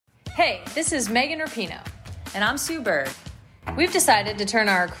Hey, this is Megan Rapino. And I'm Sue Bird. We've decided to turn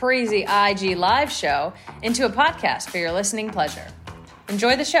our crazy IG live show into a podcast for your listening pleasure.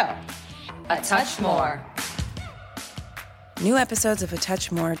 Enjoy the show. A Touch More. New episodes of A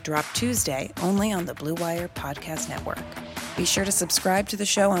Touch More drop Tuesday only on the Blue Wire Podcast Network. Be sure to subscribe to the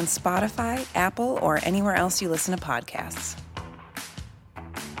show on Spotify, Apple, or anywhere else you listen to podcasts.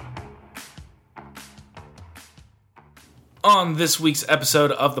 On this week's episode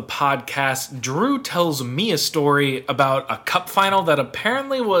of the podcast, Drew tells me a story about a cup final that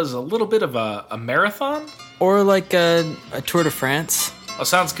apparently was a little bit of a marathon. Or like a Tour de France. Oh,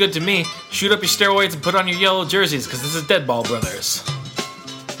 sounds good to me. Shoot up your steroids and put on your yellow jerseys, because this is Deadball Brothers.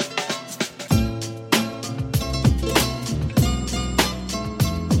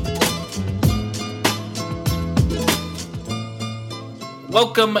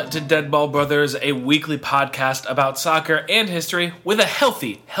 Welcome to Deadball Brothers, a weekly podcast about soccer and history with a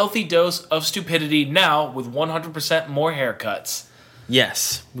healthy dose of stupidity, now with 100% more haircuts.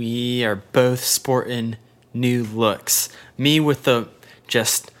 Yes, we are both sporting new looks. Me with the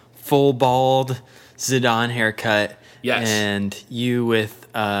just full bald Zidane haircut. Yes. And you with,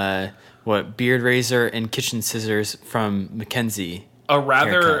 beard razor and kitchen scissors from Mackenzie. A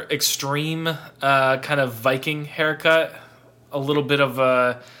rather haircut. extreme kind of Viking haircut. A little bit of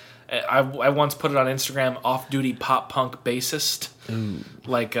I once put it on Instagram, off-duty pop-punk bassist. Ooh.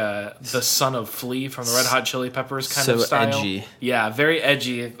 Like the son of Flea from the Red Hot Chili Peppers kind so of style. edgy. Yeah, very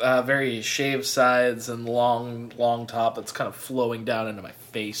edgy, very shaved sides and long top that's kind of flowing down into my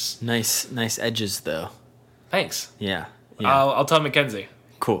face. Nice edges, though. Thanks. Yeah. I'll tell Mackenzie.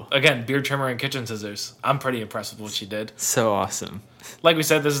 Cool. Again, beard trimmer and kitchen scissors. I'm pretty impressed with what she did. So awesome. Like we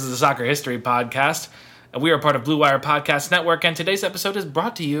said, this is a soccer history podcast. And we are part of Blue Wire Podcast Network, and today's episode is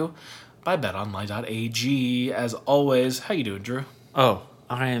brought to you by BetOnline.ag. As always, how you doing, Drew? Oh,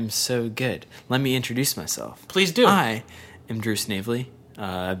 I am so good. Let me introduce myself. Please do. I am Drew Snavely,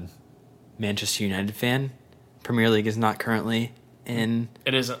 Manchester United fan. Premier League is not currently in.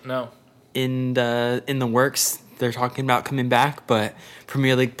 It isn't, no. In the works. They're talking about coming back, but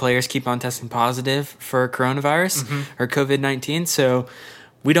Premier League players keep on testing positive for coronavirus or COVID-19, so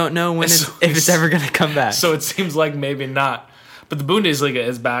we don't know if it's ever going to come back. So it seems like maybe not. But the Bundesliga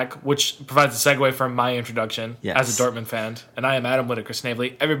is back, which provides a segue from my introduction as a Dortmund fan. And I am Adam Whitaker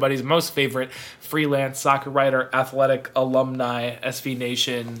Snavely, everybody's most favorite freelance soccer writer, athletic alumni, SV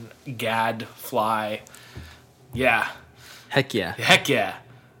Nation, GAD, Fly. Yeah. Heck yeah. Heck yeah.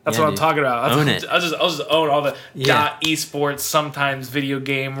 That's what I'm talking about. Own it. I'll just own all the esports, sometimes video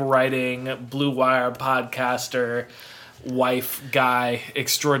game writing, Blue Wire podcaster, wife guy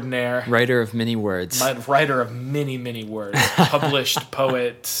extraordinaire. Writer of many words. Writer of many words. Published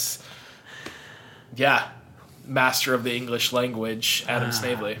poet. Yeah. Master of the English language, Adam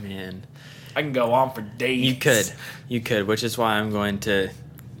Snavely. Man. I can go on for days. You could, which is why I'm going to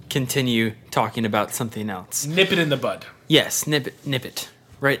continue talking about something else. Nip it in the bud. Yes, nip it.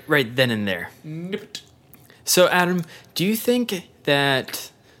 Right then and there. Nip it. So, Adam, do you think that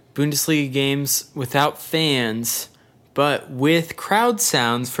Bundesliga games without fans, but with crowd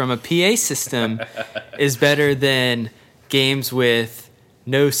sounds from a PA system, is better than games with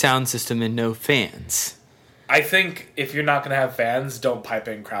no sound system and no fans? I think if you're not going to have fans, don't pipe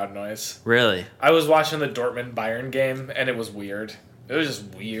in crowd noise. Really? I was watching the Dortmund Bayern game, and it was weird. It was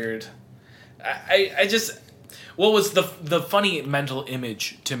just weird. I just... What was the funny mental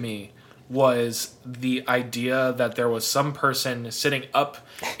image to me was the idea that there was some person sitting up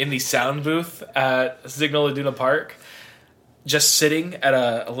in the sound booth at Signal Iduna Park, just sitting at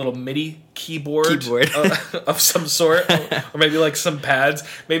a little MIDI keyboard. Of some sort, or maybe like some pads.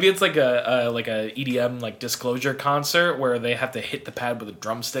 Maybe it's like a EDM like Disclosure concert where they have to hit the pad with a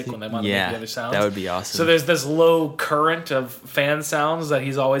drumstick when they want to make the other sounds. That would be awesome. So there's this low current of fan sounds that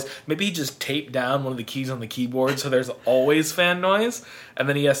he's always. Maybe he just taped down one of the keys on the keyboard so there's always fan noise, and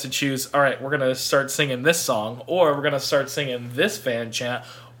then he has to choose. All right, we're gonna start singing this song, or we're gonna start singing this fan chant.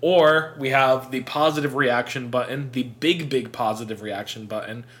 Or we have the positive reaction button, the big positive reaction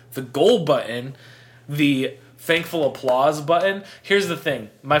button, the goal button, the thankful applause button. Here's the thing.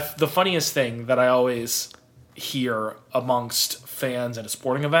 The funniest thing that I always hear amongst fans at a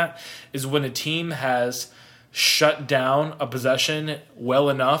sporting event is when a team has shut down a possession well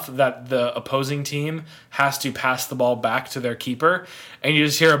enough that the opposing team has to pass the ball back to their keeper, and you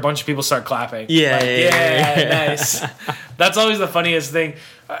just hear a bunch of people start clapping. Yeah, nice. That's always the funniest thing.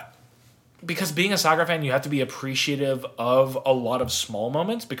 Because being a soccer fan, you have to be appreciative of a lot of small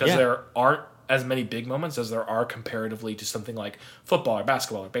moments because there aren't as many big moments as there are comparatively to something like football or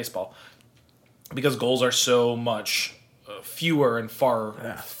basketball or baseball. Because goals are so much fewer and far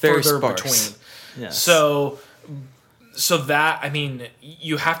very further sparse. between. Yes. So that, I mean,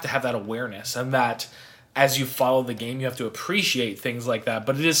 you have to have that awareness, and that as you follow the game, you have to appreciate things like that.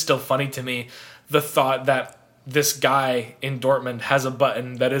 But it is still funny to me, the thought that this guy in Dortmund has a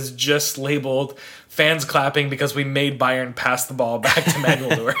button that is just labeled fans clapping because we made Bayern pass the ball back to Manuel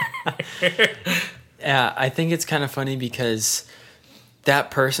Neuer. Yeah, I think it's kind of funny because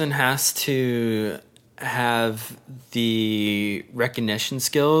that person has to have the recognition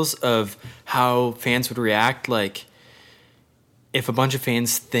skills of how fans would react. Like, if a bunch of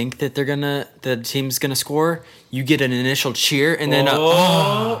fans think that the team's gonna score, you get an initial cheer and then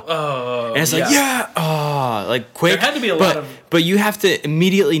and it's like like quick. There had to be a lot of, but you have to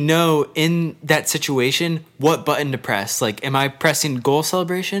immediately know in that situation what button to press. Like, am I pressing goal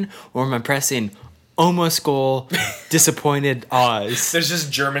celebration or am I pressing almost goal, disappointed Oz? there's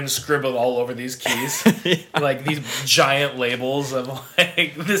just German scribbled all over these keys, like these giant labels of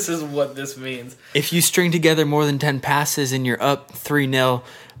like, this is what this means. If you string together more than 10 passes and you're up 3-0,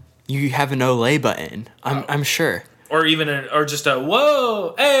 you have an Olé button. I'm sure. Or even or just a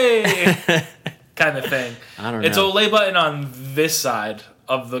whoa, hey kind of thing. I don't know. It's Olé button on this side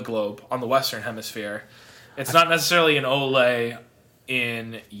of the globe, on the Western Hemisphere. It's not necessarily an Olé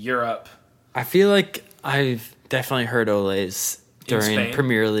in Europe. I feel like I've definitely heard Olés during Spain?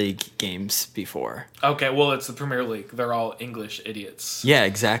 Premier League games before. Okay, well, it's the Premier League. They're all English idiots. Yeah,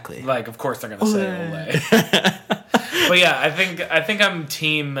 exactly. Like, of course they're gonna say Olé. But yeah, I think I'm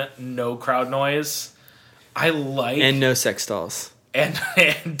team no crowd noise. I like And no sex dolls. and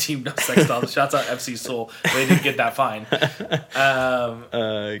team no sex dolls. Shouts out FC Seoul. They didn't get that fine.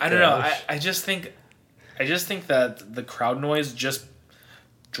 I don't know. I just think that the crowd noise just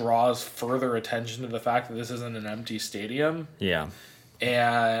draws further attention to the fact that this isn't an empty stadium. Yeah.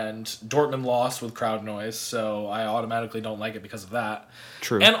 And Dortmund lost with crowd noise, so I automatically don't like it because of that.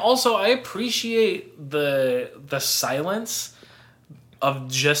 True. And also, I appreciate the silence of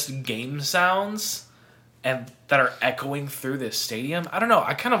just game sounds and that are echoing through this stadium. I don't know.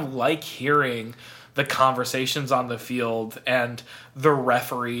 I kind of like hearing the conversations on the field and the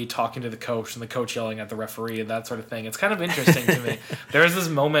referee talking to the coach and the coach yelling at the referee and that sort of thing. It's kind of interesting to me. There was this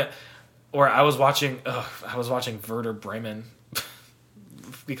moment where I was watching Werder Bremen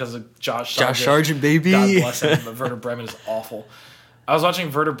because of Josh Sargent, baby. God bless him. But Werder Bremen is awful. I was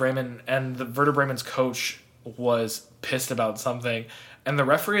watching Werder Bremen, and the Werder Bremen's coach was pissed about something, and the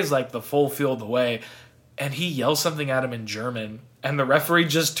referee is like the full field away, and he yells something at him in German, and the referee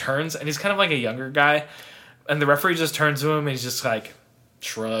just turns, and he's kind of like a younger guy, and the referee just turns to him, and he's just like,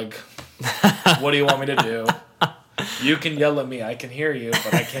 shrug. What do you want me to do? You can yell at me, I can hear you,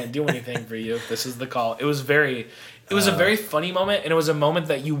 but I can't do anything for you. This is the call. It was a very funny moment, and it was a moment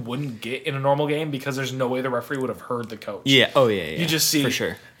that you wouldn't get in a normal game because there's no way the referee would have heard the coach. Yeah. Oh, yeah. You just see for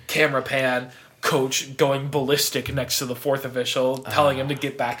sure. Camera pan, coach going ballistic next to the fourth official, telling him to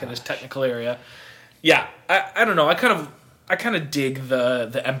get back in his technical area. Yeah, I don't know. I kind of dig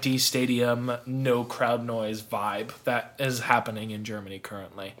the empty stadium, no crowd noise vibe that is happening in Germany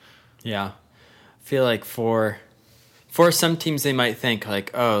currently. Yeah. I feel like for some teams, they might think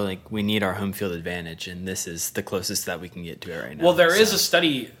like, oh, like we need our home field advantage, and this is the closest that we can get to it right now. Well, there is a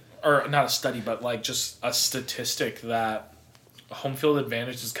study, or not a study, but like just a statistic that home field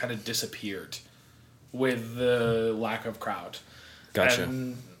advantage has kind of disappeared with the lack of crowd. Gotcha.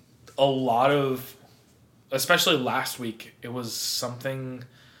 And a lot of, especially last week, it was something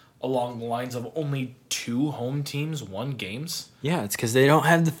along the lines of only 2 home teams won games. Yeah, it's because they don't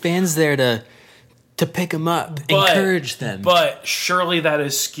have the fans there to pick them up, encourage them. But surely that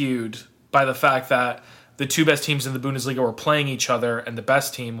is skewed by the fact that the 2 best teams in the Bundesliga were playing each other, and the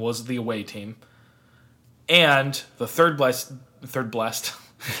best team was the away team. And the third blessed.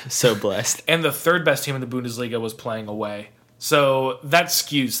 So blessed. And the third best team in the Bundesliga was playing away. So that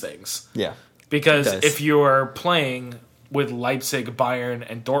skews things. Yeah. Because It does. if you're playing with Leipzig, Bayern,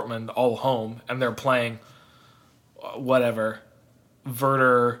 and Dortmund all home, and they're playing whatever,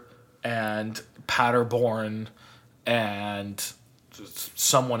 Werder and Paderborn and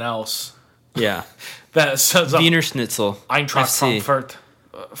someone else. Yeah. That's Wiener Schnitzel. Eintracht FC. Frankfurt,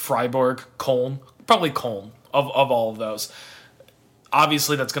 Freiburg, Köln. Probably Köln of all of those.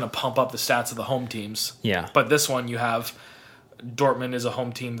 Obviously, that's going to pump up the stats of the home teams. Yeah. But this one, you have Dortmund is a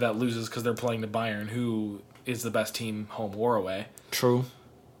home team that loses because they're playing the Bayern, who is the best team home or away. True.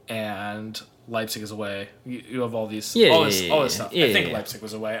 And Leipzig is away. You have all these, Yeah, all yeah, this stuff. yeah, I think yeah. Leipzig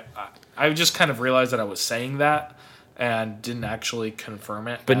was away. I just kind of realized that I was saying that and didn't actually confirm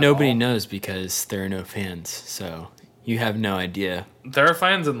it. But at nobody all. knows because there are no fans, so you have no idea. There are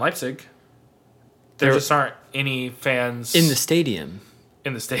fans in Leipzig. There There- just aren't any fans in the stadium.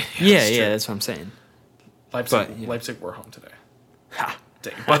 In the stadium. Yeah, that's what I'm saying. Leipzig were home today. Ha.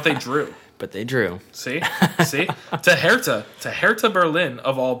 But they drew. But they drew. See? To Hertha Berlin,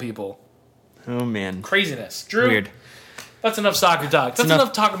 of all people. Oh, man. Craziness. Drew. Weird. That's enough soccer talk. That's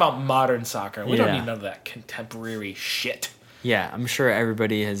enough talk about modern soccer. We don't Yeah. need none of that contemporary shit. Yeah, I'm sure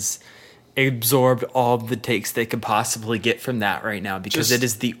everybody has absorbed all the takes they could possibly get from that right now because it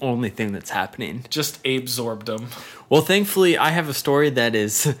is the only thing that's happening. Just absorbed them. Well, thankfully, I have a story that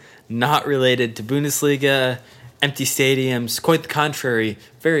is not related to Bundesliga, empty stadiums. Quite the contrary,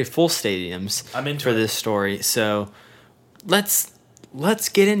 very full stadiums. I'm into for it. this story. So let's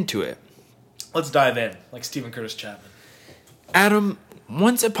get into it. Let's dive in, like Stephen Curtis Chapman. Adam,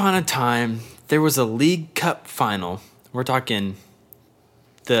 once upon a time, there was a League Cup final. We're talking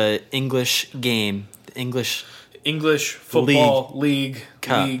the English game, the English Football League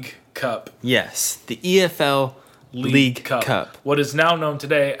Cup. Yes, the EFL League Cup. What is now known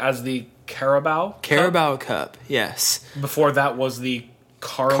today as the Carabao Cup, yes. Before that was the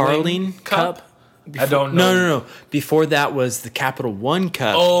Carling Cup. I don't know. No. Before that was the Capital One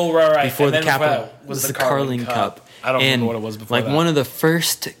Cup. Oh, right. Before and the then Capital was the Carling Cup. I don't remember what it was before that. One of the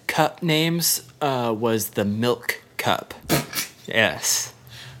first cup names was the Milk Cup. Yes.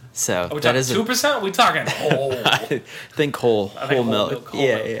 So Are we that talking is 2%? We talking whole I think whole milk.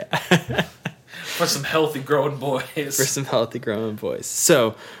 Yeah. For some healthy growing boys. For some healthy growing boys.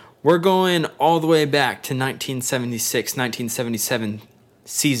 So we're going all the way back to 1976, 1977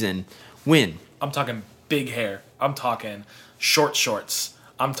 season. When? I'm talking big hair. I'm talking short shorts.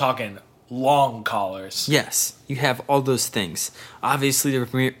 I'm talking long collars. Yes, you have all those things. Obviously,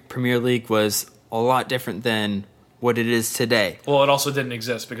 the Premier League was a lot different than what it is today. Well, it also didn't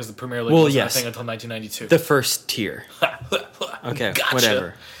exist because the Premier League wasn't a thing until 1992. The first tier. Okay, Gotcha.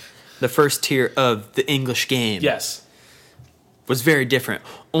 whatever. The first tier of the English game. Yes. Was very different.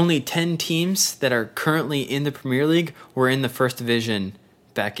 Only 10 teams that are currently in the Premier League were in the first division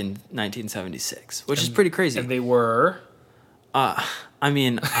back in 1976, which is pretty crazy. And they were? I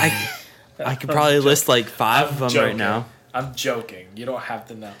could probably list like 5 of them joking. right now. I'm joking. You don't have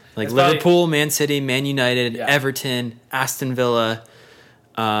to know. Like It's Liverpool, Man City, Man United, Yeah. Everton, Aston Villa,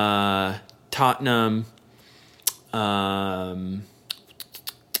 Tottenham,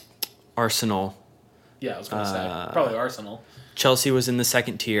 Arsenal. Yeah, I was going to say. Probably Arsenal. Chelsea was in the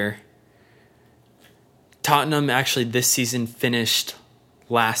second tier. Tottenham actually this season finished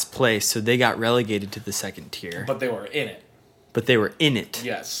last place, so they got relegated to the second tier. But they were in it. But they were in it.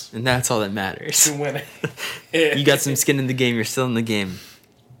 Yes. And that's all that matters. To win it. You got some skin in the game, you're still in the game.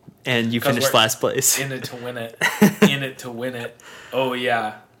 And you finished last place. In it to win it. In it to win it. Oh,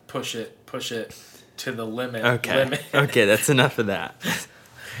 yeah. Push it to the limit. Okay. Okay, that's enough of that.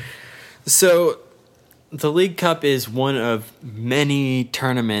 So, the League Cup is one of many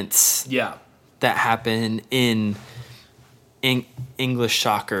tournaments that happen in English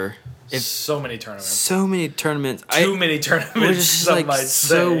soccer. So many tournaments. So many tournaments. Too many tournaments, Which is some might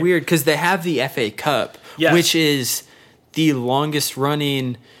so say. weird because they have the FA Cup, Yes. which is the longest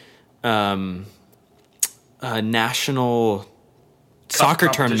running national soccer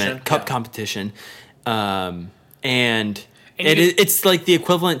tournament, cup competition. It's like the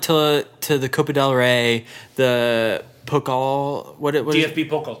equivalent to the Copa del Rey, the Pokal, what DFB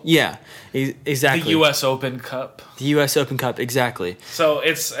Pokal. Yeah, exactly. The U.S. Open Cup. The U.S. Open Cup, exactly. So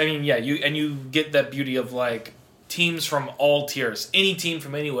you get that beauty of like teams from all tiers. Any team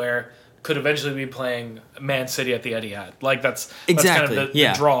from anywhere could eventually be playing Man City at the Etihad. Like that's kind of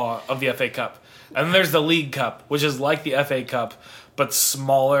the draw of the FA Cup. And then there's the League Cup, which is like the FA Cup, but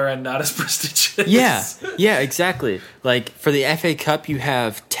smaller and not as prestigious. Yeah, exactly. Like for the FA Cup, you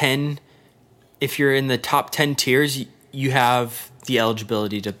have 10. If you're in the top 10 tiers, you have the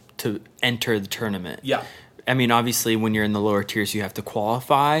eligibility to enter the tournament. Yeah. I mean, obviously, when you're in the lower tiers, you have to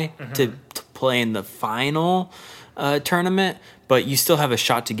qualify to play in the final tournament, but you still have a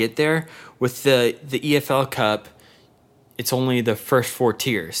shot to get there. With the EFL Cup, it's only the first 4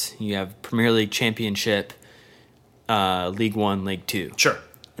 tiers. You have Premier League, Championship, League 1, League 2. Sure.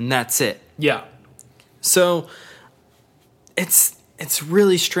 And that's it. Yeah. So it's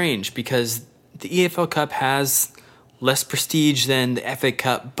really strange because the EFL Cup has less prestige than the FA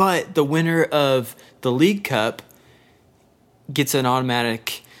Cup, but the winner of the League Cup gets an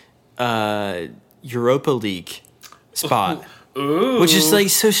automatic Europa League spot. Ooh. Which is like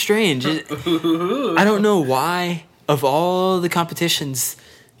so strange. I don't know why of all the competitions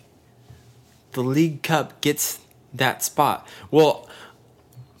the League Cup gets that spot. Well,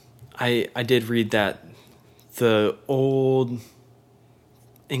 I did read that the old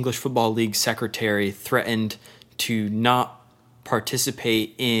English Football League secretary threatened to not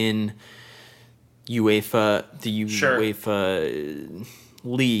participate in the UEFA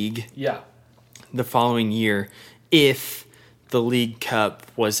league the following year if the League Cup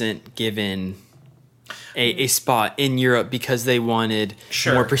wasn't given a spot in Europe because they wanted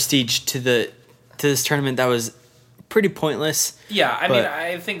more prestige to this tournament that was pretty pointless. Yeah, I mean,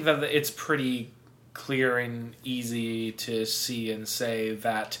 I think that it's pretty clear and easy to see and say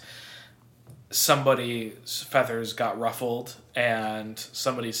that somebody's feathers got ruffled and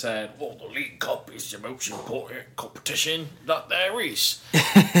somebody said, well, the League Cup is the most important competition that there is.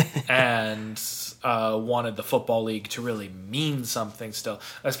 And wanted the Football League to really mean something still,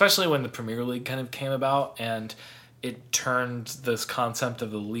 especially when the Premier League kind of came about and it turned this concept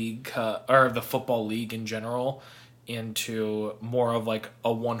of the League Cup, or the Football League in general, into more of like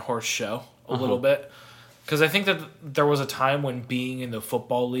a one-horse show a little bit. Because I think that there was a time when being in the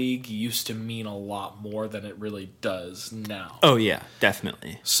Football League used to mean a lot more than it really does now. Oh, yeah,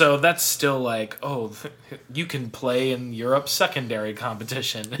 definitely. So that's still like, you can play in Europe's secondary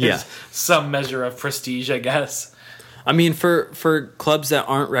competition. Yeah. Some measure of prestige, I guess. I mean, for clubs that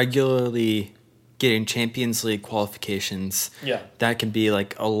aren't regularly getting Champions League qualifications, that can be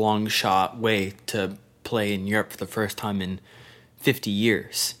like a long shot way to play in Europe for the first time in 50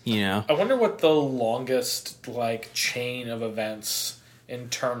 years, I wonder what the longest chain of events in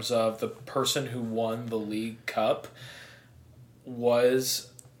terms of the person who won the League Cup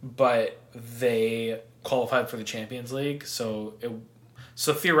was, but they qualified for the Champions League, so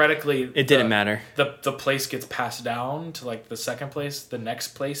theoretically it didn't matter. The place gets passed down to the second place, the next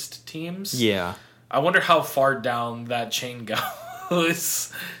placed teams. Yeah. I wonder how far down that chain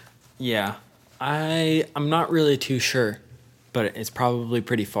goes. Yeah. I'm not really too sure, but it's probably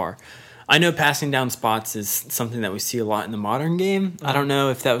pretty far. I know passing down spots is something that we see a lot in the modern game. I don't know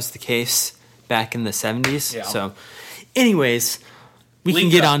if that was the case back in the 70s. Yeah. So, anyways, we can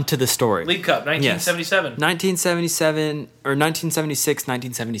get on to the story. League Cup, 1977. Yes. 1977, or 1976,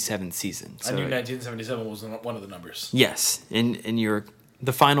 1977 season. So, I knew 1977 was one of the numbers. Yes, and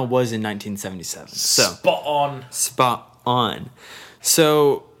the final was in 1977. So Spot on.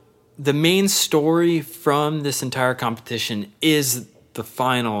 So the main story from this entire competition is the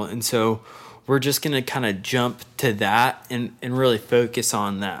final, and so we're just going to kind of jump to that and really focus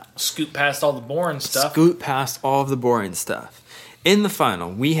on that. Scoot past all the boring stuff. In the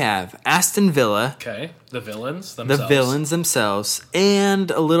final, we have Aston Villa. Okay, the villains themselves. And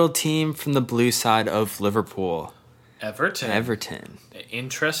a little team from the blue side of Liverpool. Everton.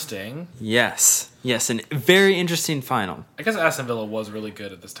 Interesting. Yes, and very interesting final. I guess Aston Villa was really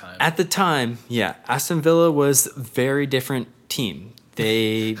good at this time. At the time, yeah, Aston Villa was a very different team.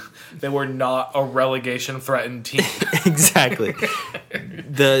 They were not a relegation-threatened team. Exactly.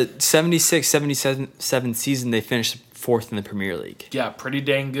 The 76-77 season, they finished fourth in the Premier League. Yeah, pretty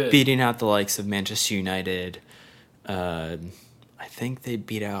dang good. Beating out the likes of Manchester United. I think they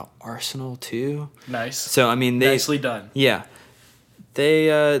beat out Arsenal too. Nice. So I mean, nicely done. Yeah,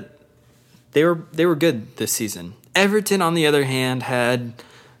 they were good this season. Everton, on the other hand, had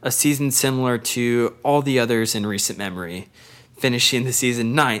a season similar to all the others in recent memory, finishing the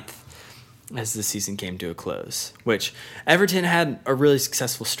season 9th as the season came to a close. Which Everton had a really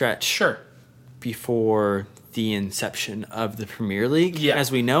successful stretch. Sure. Before the inception of the Premier League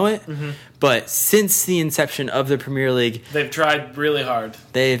as we know it. Mm-hmm. But since the inception of the Premier League, they've tried really hard.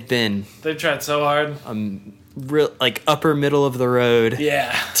 They've tried so hard. Real upper middle of the road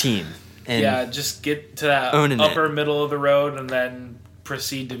team. And just get to that upper middle of the road and then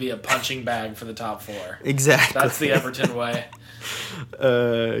proceed to be a punching bag for the top four. Exactly. That's the Everton way.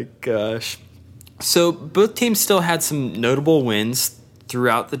 Gosh. So both teams still had some notable wins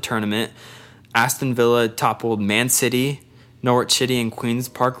throughout the tournament. Aston Villa toppled Man City, Norwich City, and Queen's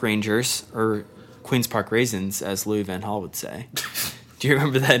Park Rangers, or Queen's Park Raisins, as Louis Van Gaal would say. Do you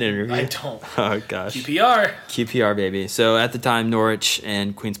remember that interview? I don't. Oh, gosh. QPR, baby. So at the time, Norwich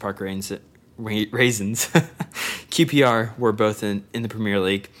and Queen's Park Raisins, QPR, were both in the Premier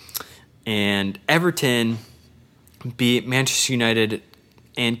League. And Everton beat Manchester United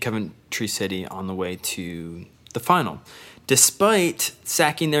and Coventry City on the way to the final, despite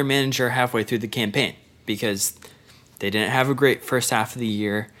sacking their manager halfway through the campaign because they didn't have a great first half of the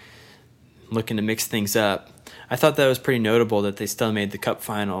year, looking to mix things up. I thought that was pretty notable that they still made the cup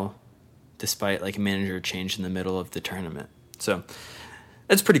final despite a manager change in the middle of the tournament. So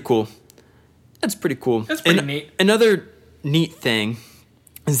that's pretty cool. That's pretty neat. Another neat thing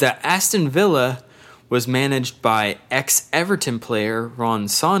is that Aston Villa was managed by ex-Everton player Ron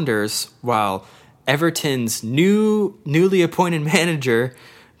Saunders, while Everton's newly appointed manager,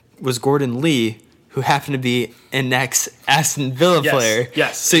 was Gordon Lee, who happened to be an ex-Aston Villa player.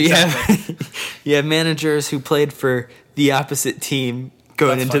 Yes, so exactly. you have managers who played for the opposite team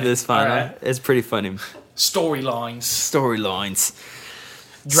going That's into funny. this final. All right. It's pretty funny. Storylines.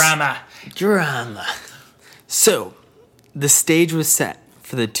 Drama. So, the stage was set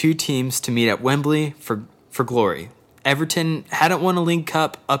for the two teams to meet at Wembley for glory. Everton hadn't won a League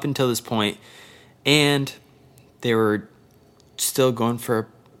Cup up until this point, and they were still going for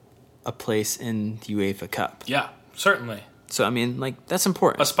a place in the UEFA Cup. Yeah, certainly. So, I mean, like, that's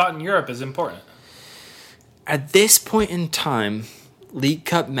important. A spot in Europe is important. At this point in time, League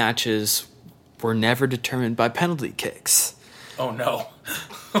Cup matches were never determined by penalty kicks. Oh, no.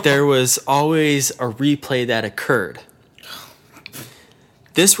 There was always a replay that occurred.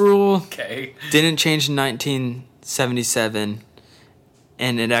 This rule didn't change in 1977,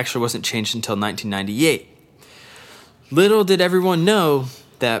 and it actually wasn't changed until 1998. Little did everyone know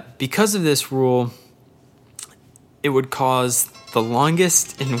that because of this rule, it would cause the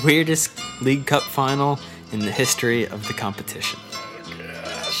longest and weirdest League Cup final in the history of the competition.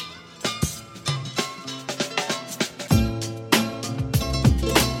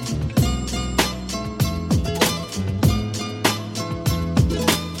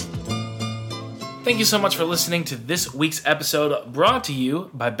 Thank you so much for listening to this week's episode brought to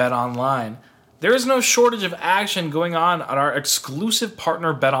you by BetOnline. There is no shortage of action going on at our exclusive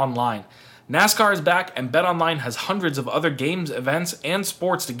partner BetOnline. NASCAR is back and BetOnline has hundreds of other games, events, and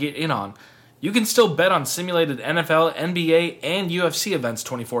sports to get in on. You can still bet on simulated NFL, NBA, and UFC events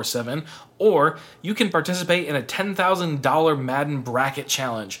 24/7, or you can participate in a $10,000 Madden Bracket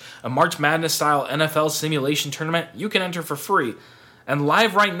Challenge, a March Madness-style NFL simulation tournament you can enter for free. And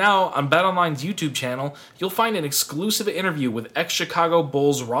live right now on BetOnline's YouTube channel, you'll find an exclusive interview with ex-Chicago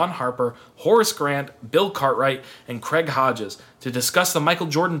Bulls Ron Harper, Horace Grant, Bill Cartwright, and Craig Hodges to discuss the Michael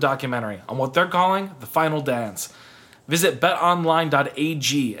Jordan documentary on what they're calling The Final Dance. Visit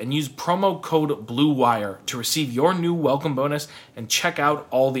betonline.ag and use promo code BLUEWIRE to receive your new welcome bonus and check out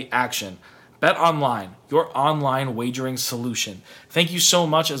all the action. BetOnline, your online wagering solution. Thank you so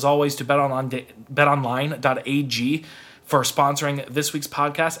much, as always, to betonline.ag for sponsoring this week's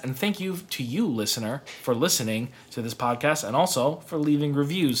podcast, and thank you to you, listener, for listening to this podcast and also for leaving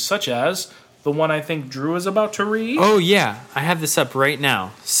reviews, such as the one I think Drew is about to read. Oh, yeah. I have this up right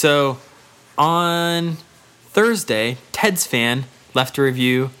now. So, on Thursday, Ted's fan left a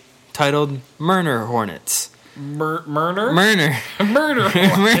review titled Murder Hornets. Murder? Murder. Murder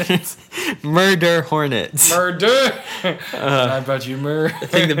Hornets. Murder Hornets. Murder. I bet you I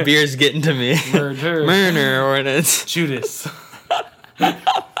think the beer's getting to me. Murder. Murder Hornets. Judas.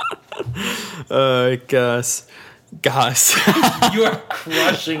 Gosh. You are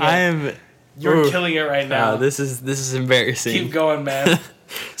crushing it. You're killing it right now. This is embarrassing. Keep going, man.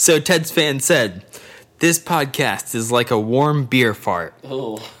 So Ted's fan said, "This podcast is like a warm beer fart.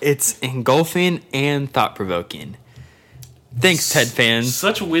 Ugh. It's engulfing and thought-provoking." Thanks, Ted fans,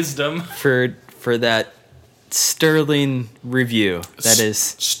 Such wisdom. for that sterling review. That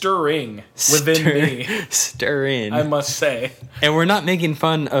is Stirring within me, stirring. I must say. And we're not making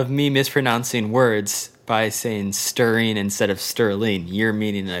fun of me mispronouncing words by saying stirring instead of sterling. You're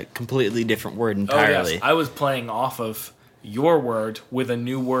meaning a completely different word entirely. Oh, yes. I was playing off of your word with a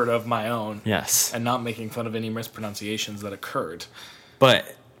new word of my own. Yes. And not making fun of any mispronunciations that occurred.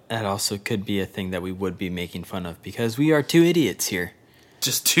 But that also could be a thing that we would be making fun of because we are two idiots here.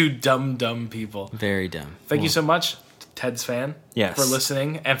 Just two dumb people. Very dumb. Thank you so much, Ted's fan, Yes. for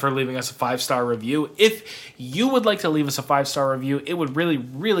listening and for leaving us a 5-star review. If you would like to leave us a 5-star review, it would really,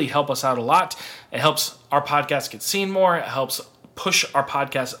 really help us out a lot. It helps our podcast get seen more. It helps push our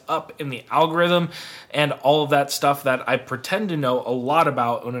podcast up in the algorithm and all of that stuff that I pretend to know a lot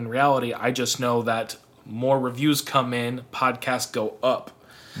about, when in reality, I just know that more reviews come in, podcasts go up.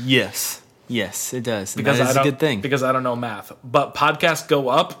 Yes. Yes, it does. And Because that is I don't, a good thing. Because I don't know math. But podcasts go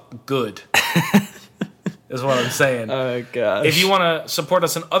up, good. Is what I'm saying. Oh, gosh. If you want to support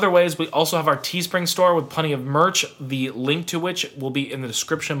us in other ways, we also have our Teespring store with plenty of merch, the link to which will be in the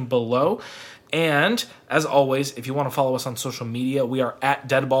description below. And, as always, if you want to follow us on social media, we are at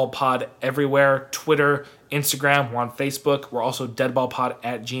DeadballPod everywhere. Twitter, Instagram, we're on Facebook. We're also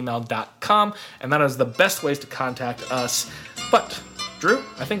deadballpod@gmail.com. And that is the best ways to contact us. But, Drew,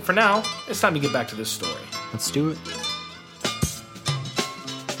 I think for now, it's time to get back to this story. Let's do it.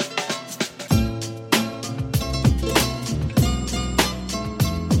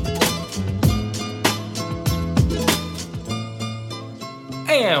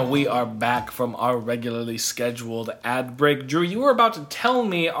 And we are back from our regularly scheduled ad break. Drew, you were about to tell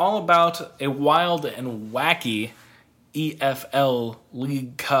me all about a wild and wacky EFL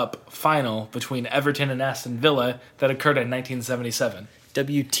League Cup final between Everton and Aston Villa that occurred in 1977.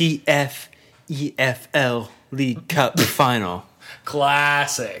 WTF EFL League Cup final.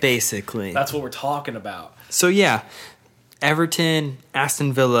 Classic. Basically. That's what we're talking about. So yeah, Everton,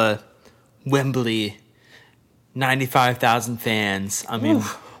 Aston Villa, Wembley, 95,000 fans. I mean,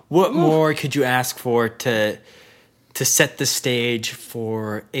 what more could you ask for to set the stage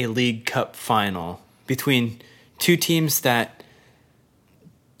for a League Cup final between two teams that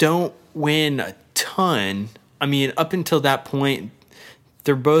don't win a ton? I mean, up until that point,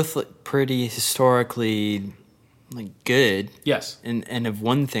 they're both pretty historically good. Yes. And have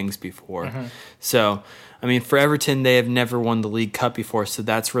won things before. Mm-hmm. So, I mean, for Everton, they have never won the League Cup before, so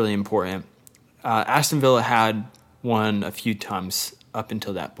that's really important. Aston Villa had won a few times up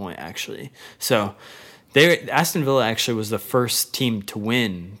until that point, actually. So, Aston Villa actually was the first team to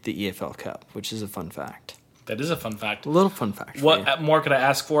win the EFL Cup, which is a fun fact. That is a fun fact. A little fun fact. What more could I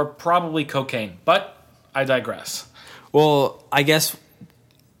ask for? Probably cocaine, but I digress. Well, I guess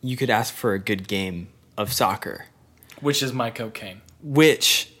you could ask for a good game of soccer. Which is my cocaine.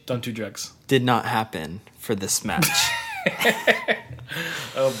 Which don't do drugs. Did not happen for this match.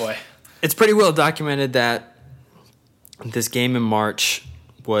 Oh boy. It's pretty well documented that this game in March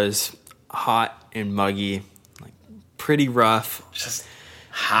was hot and muggy, pretty rough. Just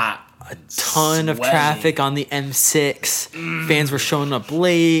hot. A ton of traffic on the M6. Fans were showing up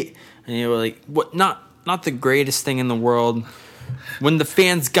late, and you were like, "What? Not the greatest thing in the world." When the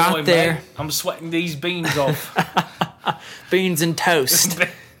fans got there, mate, I'm sweating these beans off. Beans and toast.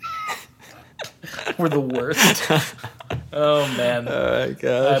 We're the worst. Oh, man. Oh,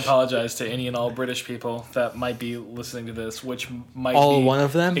 gosh. I apologize to any and all British people that might be listening to this, which might all be one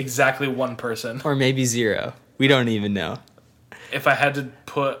of them? Exactly one person. Or maybe zero. We don't even know. If I had to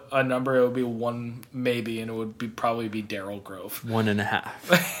put a number, it would be one maybe, and it would probably be Daryl Grove.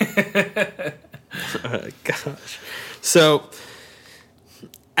 1.5. Oh, gosh. So,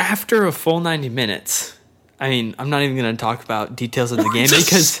 after a full 90 minutes... I mean, I'm not even going to talk about details of the game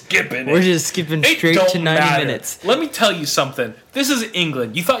because we're just skipping straight to 90 minutes. Let me tell you something. This is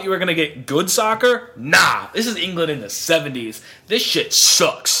England. You thought you were going to get good soccer? Nah. This is England in the 70s. This shit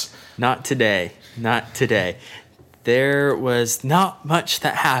sucks. Not today. Not today. There was not much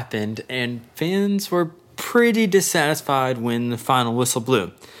that happened, and fans were pretty dissatisfied when the final whistle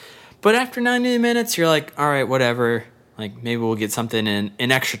blew. But after 90 minutes, you're like, all right, whatever. Maybe we'll get something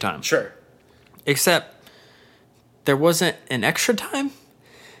in extra time. Sure. Except... there wasn't an extra time.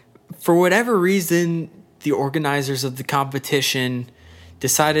 For whatever reason, the organizers of the competition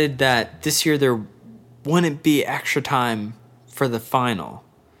decided that this year there wouldn't be extra time for the final.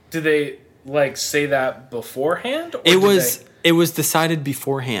 Did they say that beforehand? Or it was decided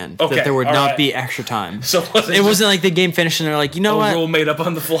beforehand that there would not be extra time. So it wasn't like the game finished and they're like, you know what? Rule made up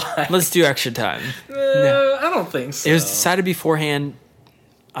on the fly. Let's do extra time. No. I don't think so. It was decided beforehand.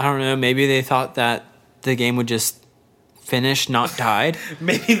 I don't know. Maybe they thought that the game would just finish, not tied.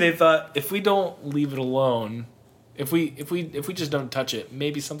 Maybe they thought if we don't leave it alone, if we just don't touch it,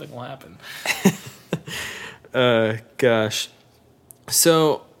 maybe something will happen. Gosh.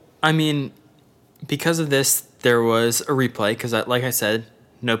 So, I mean, because of this, there was a replay because, like I said,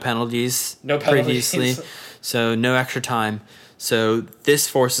 no penalties previously, so no extra time. So this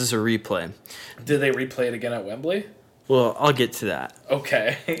forces a replay. Did they replay it again at Wembley? Well, I'll get to that.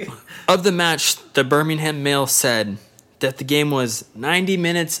 Okay. Of the match, the Birmingham Mail said that the game was 90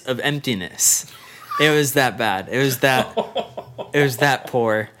 minutes of emptiness. It was that bad. It was that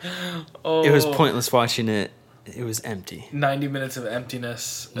poor. Oh. It was pointless watching it. It was empty. 90 minutes of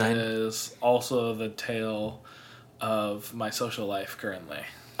emptiness is also the tale of my social life currently.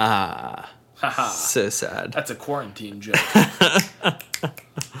 So sad. That's a quarantine joke.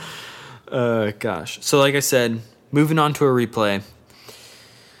 Gosh. So like I said, moving on to a replay.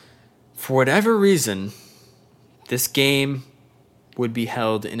 For whatever reason, this game would be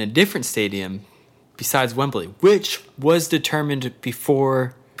held in a different stadium besides Wembley, which was determined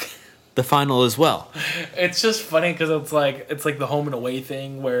before the final as well. It's just funny because it's like the home and away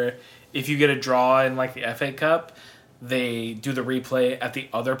thing where if you get a draw in the FA Cup, they do the replay at the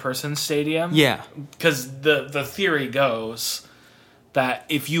other person's stadium. Yeah. Because the theory goes that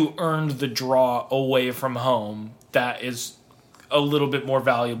if you earned the draw away from home, that is a little bit more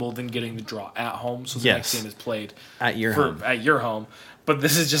valuable than getting the draw at home. So the next game is played at your home. But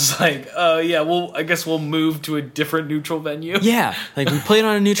this is just I guess we'll move to a different neutral venue. Yeah. We played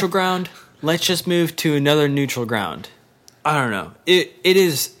on a neutral ground. Let's just move to another neutral ground. I don't know. It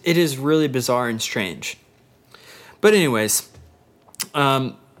is really bizarre and strange. But anyways,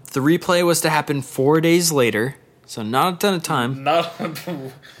 the replay was to happen 4 days later. So not a ton of time. Not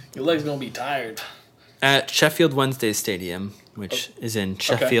your leg's gonna be tired. At Sheffield Wednesday Stadium, which is in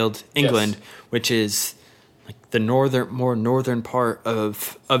Sheffield, England, Yes. which is like the more northern part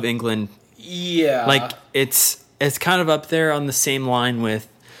of England. Yeah. Like it's kind of up there on the same line with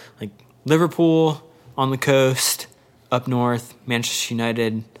like Liverpool on the coast, up north, Manchester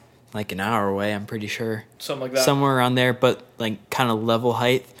United, like an hour away, I'm pretty sure. Something like that. Somewhere around there, but like kind of level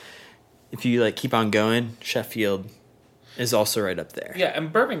height. If you like keep on going, Sheffield is also right up there. Yeah,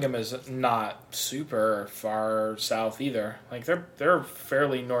 and Birmingham is not super far south either. Like they're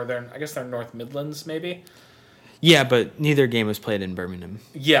fairly northern. I guess they're North Midlands maybe. Yeah, but neither game was played in Birmingham.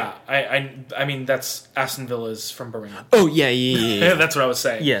 Yeah, I mean that's Aston Villa's from Birmingham. Oh yeah. That's what I was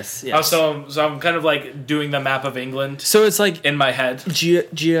saying. Yes. So I'm kind of like doing the map of England So it's like in my head.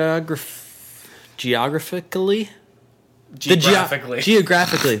 geographically. Geographically.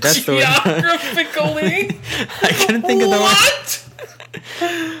 Geographically, that's the word. Geographically? I couldn't think of the word. What?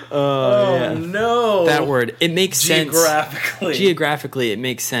 Oh, yeah. No. That word. It makes sense. Geographically. Geographically, it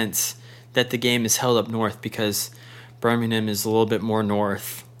makes sense that the game is held up north because Birmingham is a little bit more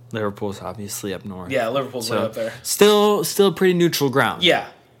north. Liverpool's obviously up north. Yeah, Liverpool's right up there. Still pretty neutral ground. Yeah.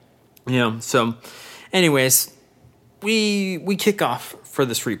 You know, so anyways, we kick off for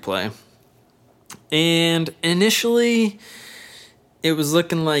this replay. And initially it was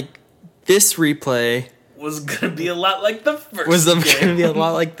looking like this replay Was going to be a lot like the first was going game. to be a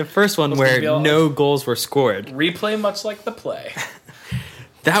lot like the first one where no goals were scored. Replay much like the play.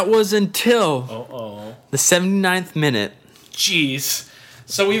 That was until Oh. the 79th minute. Jeez.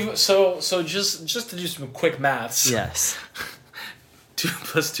 So we've just to do some quick maths. Yes. 2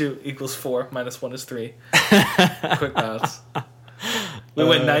 + 2 = 4 - 1 is 3. Quick maths. We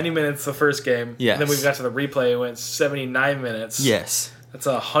went 90 minutes the first game. Yes. Then we got to the replay. It went 79 minutes. Yes. That's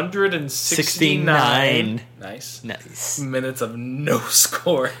 169 69. Nice Nice. minutes of no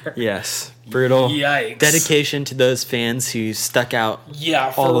score. Yes. Brutal. Yikes. Dedication to those fans who stuck out. Yeah,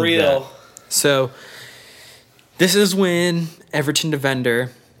 all for of real. that. So this is when Everton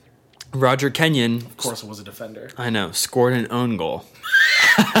defender Roger Kenyon, Of course, it was a defender. I know, scored an own goal.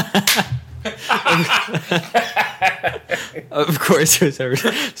 Of course it was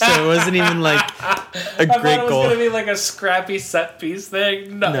Everton. So it wasn't even like a I great thought it was goal. going to be like a scrappy set piece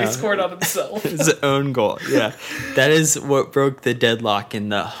thing. No, he No. scored on himself. His own goal. Yeah. That is what broke the deadlock in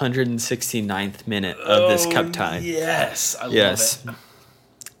the 169th minute of this cup tie. Yes, I Yes. love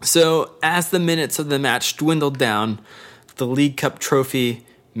So, as the minutes of the match dwindled down, the League Cup trophy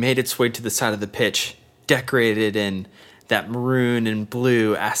made its way to the side of the pitch, decorated in that maroon and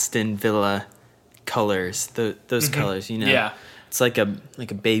blue Aston Villa colors. Those colors, you know. Yeah. It's like a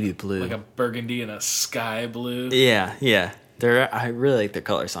baby blue. it. Like a burgundy and a sky blue. yeah. I really like their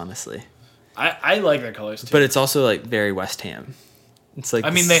colors, honestly. I like their colors too. But it's also like very West Ham. It's like I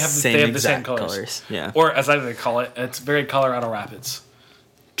mean, they have the same exact colors. Yeah. Or as I like to call it, it's very Colorado Rapids.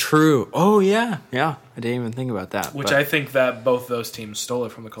 True. Oh yeah. I didn't even think about that. Which but- I think that both those teams stole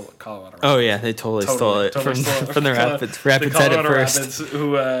it from the Colorado Rapids. Oh yeah, they totally stole it Totally from stole it from the Rapids. Rapids the had it Colorado first. Rapids,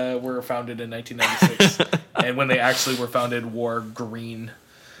 who were founded in 1996, and when they actually were founded, wore green.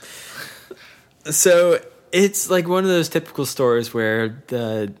 So it's like one of those typical stories where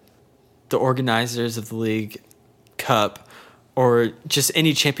the organizers of the League Cup or just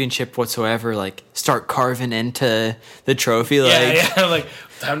any championship whatsoever like start carving into the trophy. Like, Yeah, like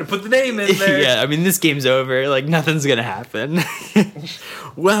time to put the name in there. yeah, I mean this game's over. Like nothing's gonna happen.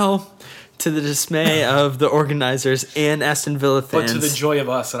 Well, to the dismay of the organizers and Aston Villa But fans, to the joy of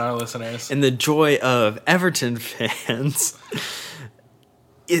us and our listeners. and the joy of Everton fans,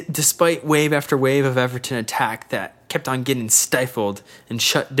 despite wave after wave of Everton attack that kept on getting stifled and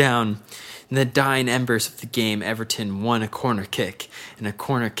shut down, in the dying embers of the game, Everton won a corner kick, and a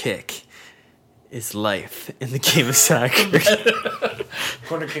corner kick is life in the game of soccer.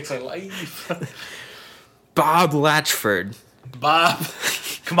 Corner kicks are life. Bob Latchford Bob.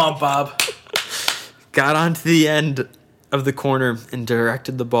 Come on, Bob. got onto the end of the corner and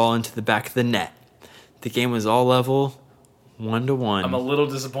directed the ball into the back of the net. The game was all level, 1-1. I'm a little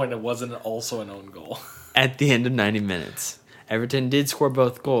disappointed it wasn't also an own goal. At the end of 90 minutes. Everton did score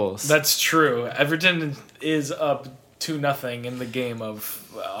both goals. That's true. Everton is up 2-0 in the game of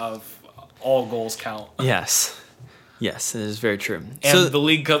all goals count. Yes, it is very true. And the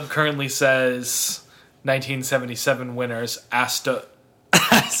League Cup currently says 1977 winners Asto.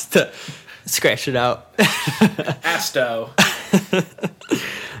 Scratch it out. Asto.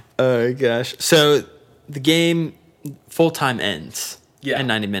 Oh gosh. So the game full time ends Yeah. in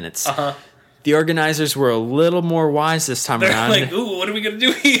 90 minutes. Uh-huh. The organizers were a little more wise this time They're around. like, ooh, what are we going to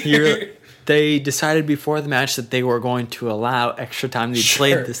do here? they decided before the match that they were going to allow extra time to be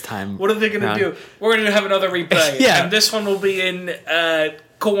played this time. What are they going to do? We're going to have another replay. Yeah. And this one will be in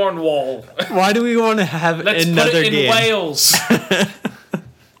Cornwall. Why do we want to have Let's another put it in game? Wales.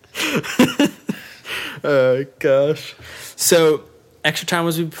 Oh gosh. So extra time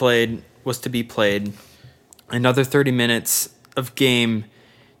was to be played. Another 30 minutes of game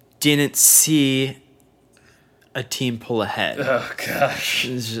didn't see a team pull ahead. Oh gosh.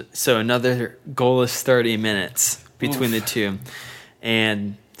 So another goalless 30 minutes between the two.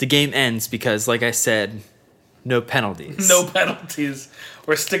 And the game ends because, like I said, no penalties. No penalties.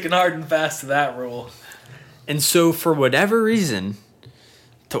 We're sticking hard and fast to that rule. And so for whatever reason,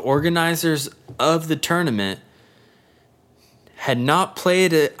 the organizers of the tournament had not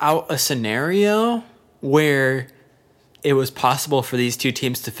played out a scenario where it was possible for these two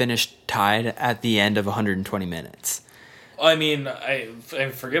teams to finish tied at the end of 120 minutes. I mean, I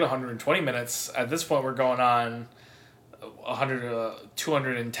forget 120 minutes. At this point, we're going on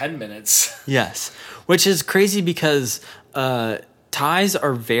 210 minutes. Yes, which is crazy because ties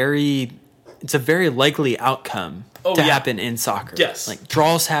are it's a very likely outcome to happen in soccer. Yes. Like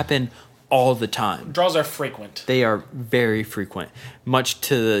draws happen all the time. Draws are frequent. They are very frequent, much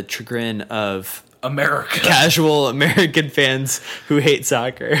to the chagrin of America. Casual American fans who hate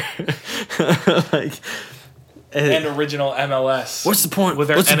soccer. And original MLS. What's the point? With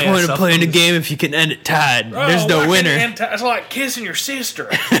their What's the point of playing a game if you can end it tied? There's no winner. It's like kissing your sister.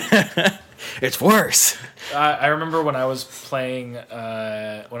 It's worse. I remember when I was playing, when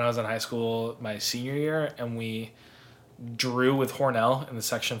I was in high school, my senior year, and we drew with Hornell in the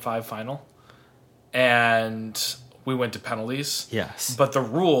Section 5 final. And we went to penalties. Yes. But the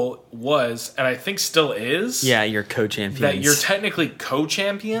rule was, and I think still is... Yeah, you're co-champions. That you're technically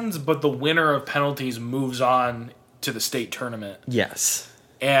co-champions, but the winner of penalties moves on to the state tournament. Yes.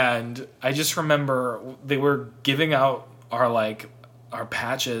 And I just remember they were giving out our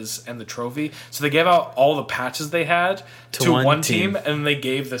patches and the trophy. So they gave out all the patches they had to one team, and they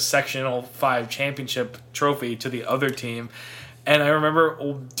gave the Sectional 5 championship trophy to the other team. And I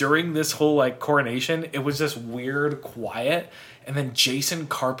remember during this whole coronation, it was just weird quiet. And then Jason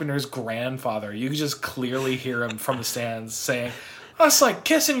Carpenter's grandfather, you could just clearly hear him from the stands saying, "Oh, it's like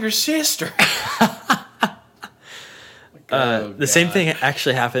kissing your sister." The same thing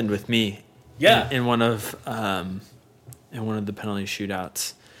actually happened with me. Yeah. In one of the penalty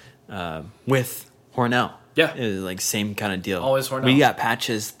shootouts with Hornell. Yeah. It was same kind of deal. Always Hornell. We got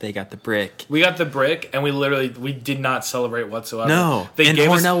patches, they got the brick. We got the brick, and we did not celebrate whatsoever. No. And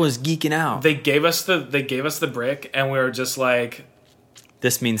Hornell was geeking out. They gave us the brick, and we were just like,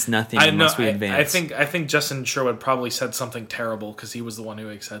 this means nothing unless we advance. I think Justin Sherwood probably said something terrible because he was the one who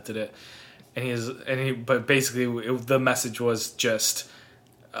accepted it. But basically the message was just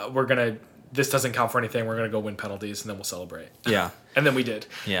this doesn't count for anything. We're gonna go win penalties and then we'll celebrate. Yeah. And then we did.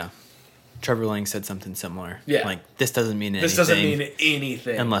 Yeah. Trevor Lang said something similar. Yeah. This doesn't mean anything. This doesn't mean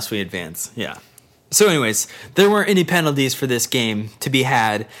anything. Unless we advance. Yeah. So anyways, there weren't any penalties for this game to be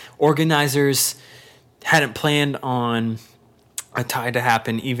had. Organizers hadn't planned on a tie to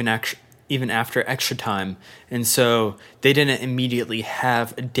happen even after extra time. And so they didn't immediately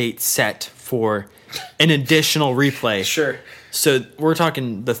have a date set for an additional replay. Sure. So we're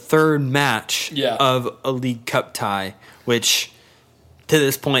talking the third match Yeah. of a League Cup tie, which to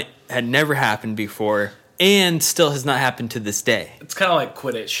this point had never happened before and still has not happened to this day. It's kind of like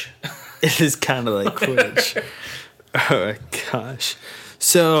Quidditch. It is kind of like Quidditch. Oh, gosh.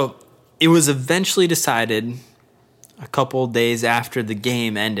 So it was eventually decided a couple days after the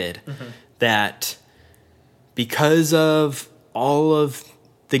game ended that because of all of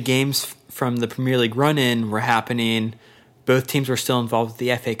the games from the Premier League run-in were happening, both teams were still involved with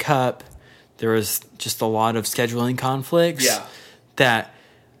the FA Cup. There was just a lot of scheduling conflicts. Yeah. That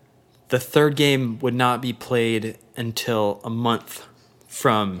the third game would not be played until a month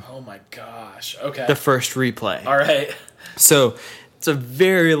from Oh my gosh. Okay. the first replay. All right. So it's a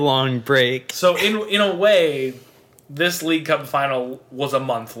very long break. So in a way, this League Cup final was a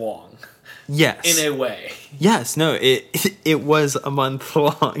month long. Yes. In a way. Yes, no, it was a month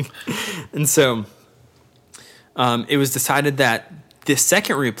long. And so it was decided that this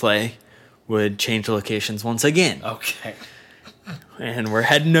second replay would change locations once again. Okay. And we're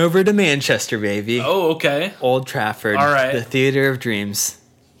heading over to Manchester, baby. Oh, okay. Old Trafford. All right. The Theatre of Dreams.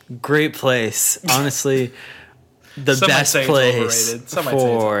 Great place. Honestly, the Some might best say it's place overrated. Some might say it's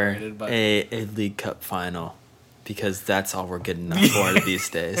for overrated, but- a League Cup final. Because that's all we're good enough for these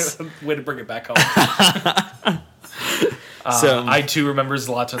days. Way to bring it back home. I too remember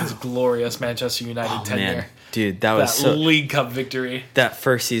Zlatan's glorious Manchester United tenure. Man, dude, that was That League Cup victory. that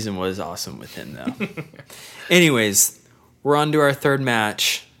first season was awesome with him, though. Anyways, we're on to our third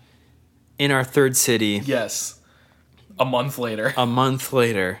match in our third city. Yes. A month later. A month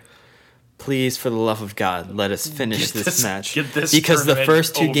later. Please, for the love of God, let us finish this match. Get this because the tournament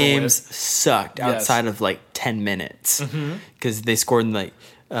first two over games with. sucked outside of like 10 minutes. Because they scored in like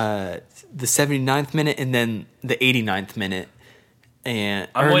the 79th minute and then the 89th minute. And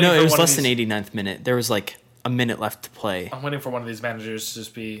I'm or waiting no, for it was one of less than 89th minute. There was like a minute left to play. I'm waiting for one of these managers to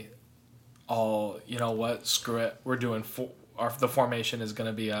just be all, you know what, screw it. We're doing the formation is going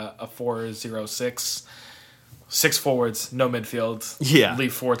to be a 4-0-6. 6 forwards, no midfield. Yeah.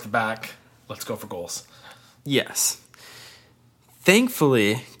 Leave 4 at the back. Let's go for goals. Yes.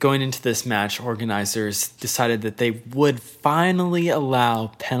 Thankfully, going into this match, organizers decided that they would finally allow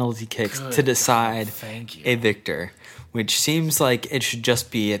penalty kicks to decide Thank you. a victor, which seems like it should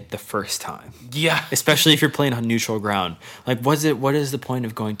just be at the first time, Yeah. especially if you're playing on neutral ground. Like, what is the point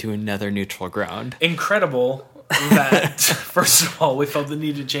of going to another neutral ground? Incredible that, first of all, we felt the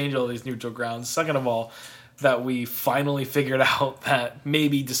need to change all these neutral grounds. Second of all, that we finally figured out that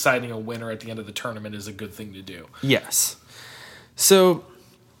maybe deciding a winner at the end of the tournament is a good thing to do. Yes. So,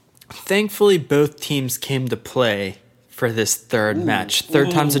 thankfully, both teams came to play for this third match. Third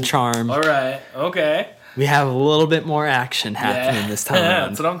time's a charm. All right. Okay. We have a little bit more action happening this time around.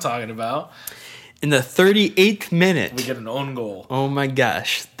 That's what I'm talking about. In the 38th minute. We get an own goal. Oh my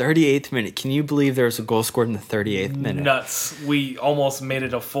gosh. 38th minute. Can you believe there was a goal scored in the 38th minute? Nuts. We almost made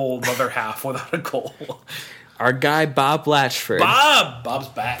it a full another half without a goal. Our guy, Bob Latchford. Bob's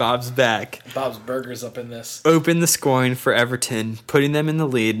back. Bob's back. Bob's Burgers up in this. Opened the scoring for Everton, putting them in the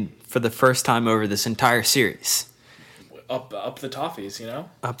lead for the first time over this entire series. Up the toffees, you know?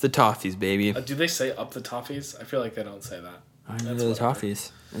 Up the Toffees, baby. Do they say up the toffees? I feel like they don't say that. I know That's the whatever.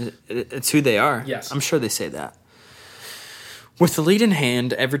 Toffees. It's who they are. Yes. I'm sure they say that. With the lead in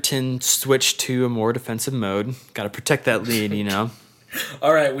hand, Everton switched to a more defensive mode. Got to protect that lead, you know?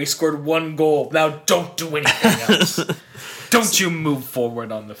 All right, we scored 1 goal. Now don't do anything else. Don't you move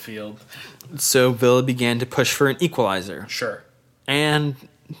forward on the field. So Villa began to push for an equalizer. Sure. And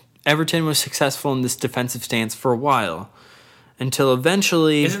Everton was successful in this defensive stance for a while. Until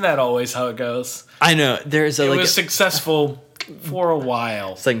eventually... Isn't that always how it goes? I know. There's a... It like, was successful for a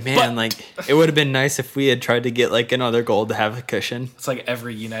while. it's like, man, like, it would have been nice if we had tried to get, like, another goal to have a cushion. It's like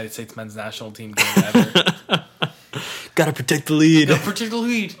every United States men's national team game ever. Gotta protect the lead. No particular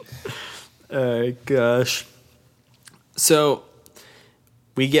lead. Gosh. So,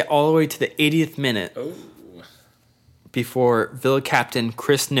 we get all the way to the 80th minute before Villa captain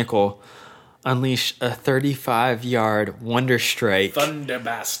Chris Nicol unleashed a 35-yard wonder strike. Thunder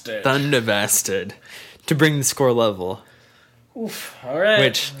bastard. Thunderbastard. To bring the score level. Oof. All right.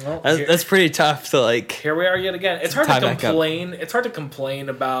 Which, Well, that's pretty tough to, like... here we are yet again. It's hard tie to back up. complain. It's hard to complain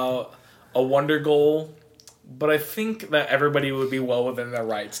about a wonder goal, but I think that everybody would be well within their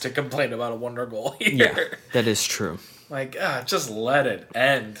rights to complain about a wonder goal here. Yeah, that is true. Like, just let it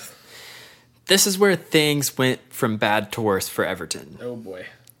end. This is where things went from bad to worse for Everton. Oh boy.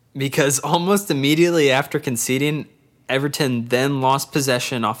 Because almost immediately after conceding, Everton then lost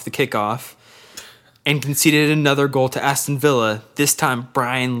possession off the kickoff and conceded another goal to Aston Villa, this time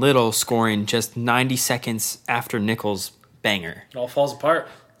Brian Little scoring just 90 seconds after Nicol's banger. It all falls apart.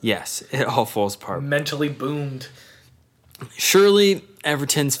 Yes, it all falls apart. Mentally boomed. Surely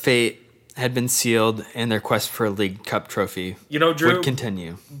Everton's fate had been sealed and their quest for a League Cup trophy You know, Drew, would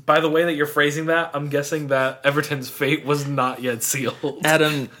continue. by the way that you're phrasing that, I'm guessing that Everton's fate was not yet sealed.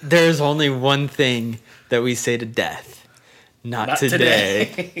 Adam, there's only one thing that we say to death. Not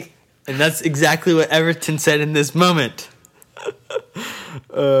today. And that's exactly what Everton said in this moment.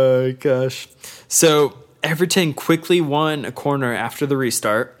 Oh, gosh. So, Everton quickly won a corner after the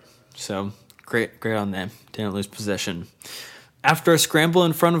restart. So, great on them. Didn't lose possession. After a scramble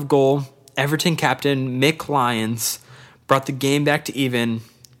in front of goal, Everton captain Mick Lyons brought the game back to even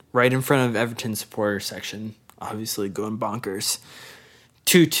right in front of Everton supporter section. Obviously going bonkers.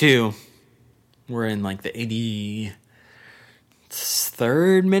 2-2. We're in like the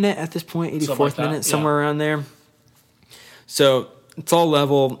 83rd minute at this point, 84th like that, minute, somewhere around there. So it's all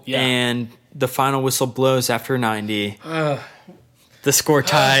level, Yeah. and the final whistle blows after 90. The score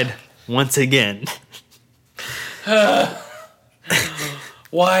tied once again.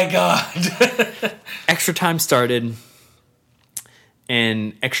 Why, God? Extra time started,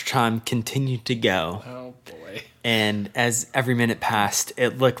 and extra time continued to go. Oh, boy. And as every minute passed,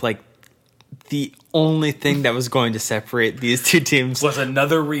 it looked like the only thing that was going to separate these two teams Was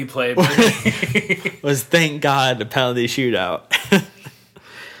another replay. was, thank God, a penalty shootout.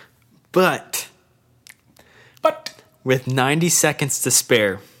 But with 90 seconds to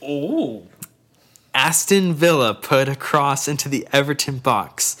spare, Ooh. Aston Villa put a cross into the Everton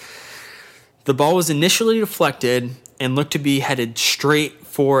box. The ball was initially deflected and looked to be headed straight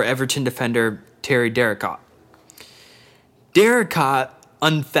for Everton defender Terry Darricott. Darricott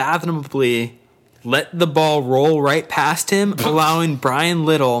unfathomably let the ball roll right past him, allowing Brian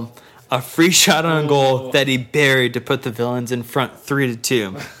Little a free shot on goal that he buried to put the Villains in front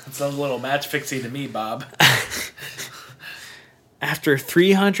 3-2. Sounds a little match fixing to me, Bob. After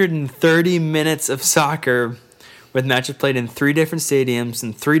 330 minutes of soccer, with matches played in 3 different stadiums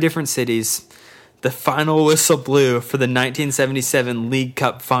in 3 different cities, the final whistle blew for the 1977 League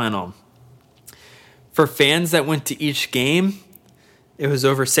Cup final. For fans that went to each game, it was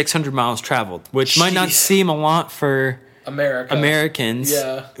over 600 miles traveled, which might not seem a lot for Americans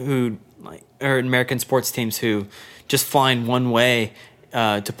who or American sports teams who just flying one way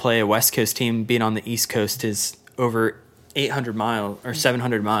to play a West Coast team being on the East Coast is over 800 miles or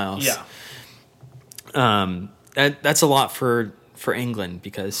 700 miles. Yeah. That's a lot for England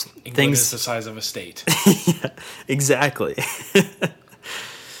because England is the size of a state. Yeah, exactly.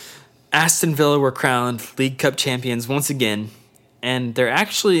 Aston Villa were crowned League Cup champions once again, and they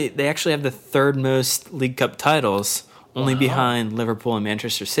actually have the 3rd most League Cup titles, only behind Liverpool and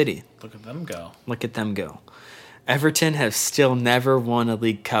Manchester City. Look at them go. Look at them go. Everton have still never won a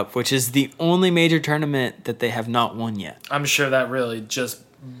League Cup, which is the only major tournament that they have not won yet. I'm sure that really just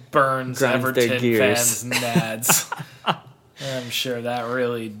burns Grinds Everton their gears. fans' nads. I'm sure that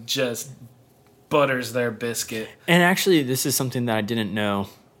really just butters their biscuit. And actually, this is something that I didn't know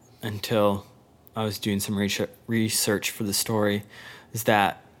until I was doing some research for the story, is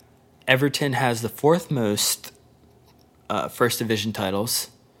that Everton has the 4th most First Division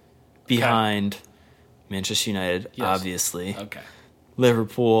titles behind Manchester United, obviously. Okay.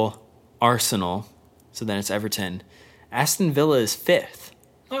 Liverpool, Arsenal, so then it's Everton. Aston Villa is 5th.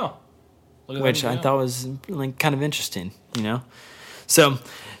 Oh. Which I thought was kind of interesting, you know? So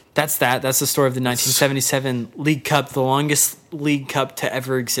that's that. That's the story of the 1977 League Cup, the longest League Cup to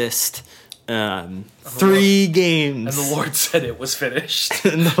ever exist. 3 games. And the Lord said it was finished.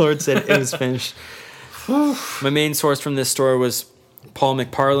 And the Lord said it was finished. My main source from this story was Paul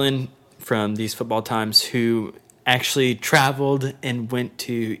McParlin from These Football Times, who actually traveled and went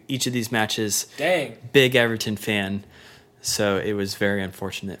to each of these matches. Dang. Big Everton fan. So it was very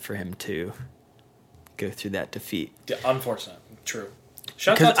unfortunate for him to go through that defeat. Yeah, unfortunate. True.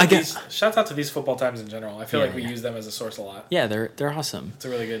 Shout out to These Football Times in general. I feel like we use them as a source a lot. Yeah, they're awesome.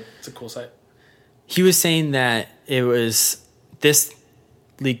 It's a cool site. He was saying that this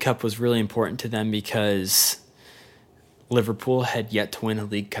League Cup was really important to them because Liverpool had yet to win a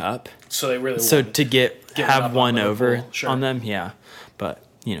League Cup. So they really wanted to have one over on them, yeah. But,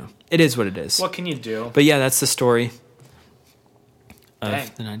 it is what it is. What can you do? But yeah, that's the story of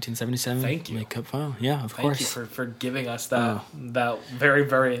the 1977 League Cup final. Yeah, of course. Thank you for giving us that very,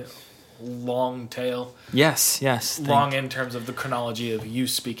 very long tale. Yes. Long in terms of the chronology of you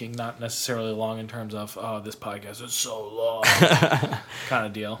speaking, not necessarily long in terms of, this podcast is so long kind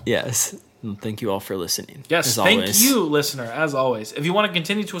of deal. Yes. Thank you all for listening. Yes, thank you, listener, as always. If you want to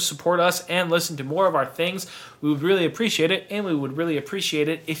continue to support us and listen to more of our things, we would really appreciate it, and we would really appreciate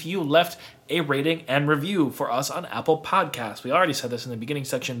it if you left a rating and review for us on Apple Podcasts. We already said this in the beginning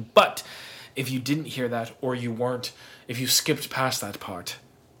section, but if you didn't hear that, or if you skipped past that part,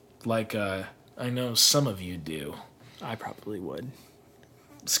 like I know some of you do. I probably would.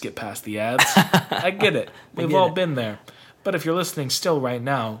 Skip past the ads. I get it. We've all been there. But if you're listening still right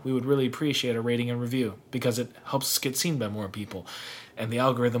now, we would really appreciate a rating and review because it helps us get seen by more people. And the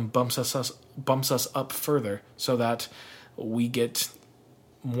algorithm bumps us up further so that we get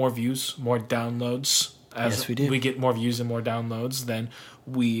more views, more downloads. As we do. We get more views and more downloads, then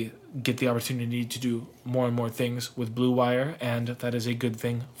we get the opportunity to do more and more things with Blue Wire, and that is a good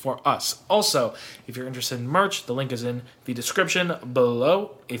thing for us. Also, if you're interested in merch, the link is in the description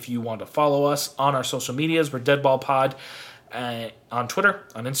below. If you want to follow us on our social medias, we're Deadball on Twitter,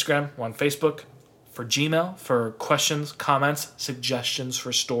 on Instagram, we're on Facebook, for Gmail, for questions, comments, suggestions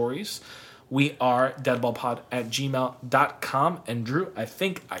for stories. We are deadballpod@gmail.com. And Drew, I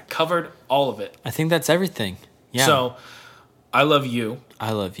think I covered all of it. I think that's everything. Yeah. So, I love you.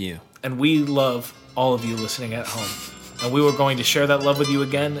 I love you. And we love all of you listening at home. And we were going to share that love with you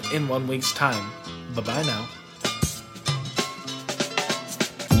again in 1 week's time. Bye-bye now.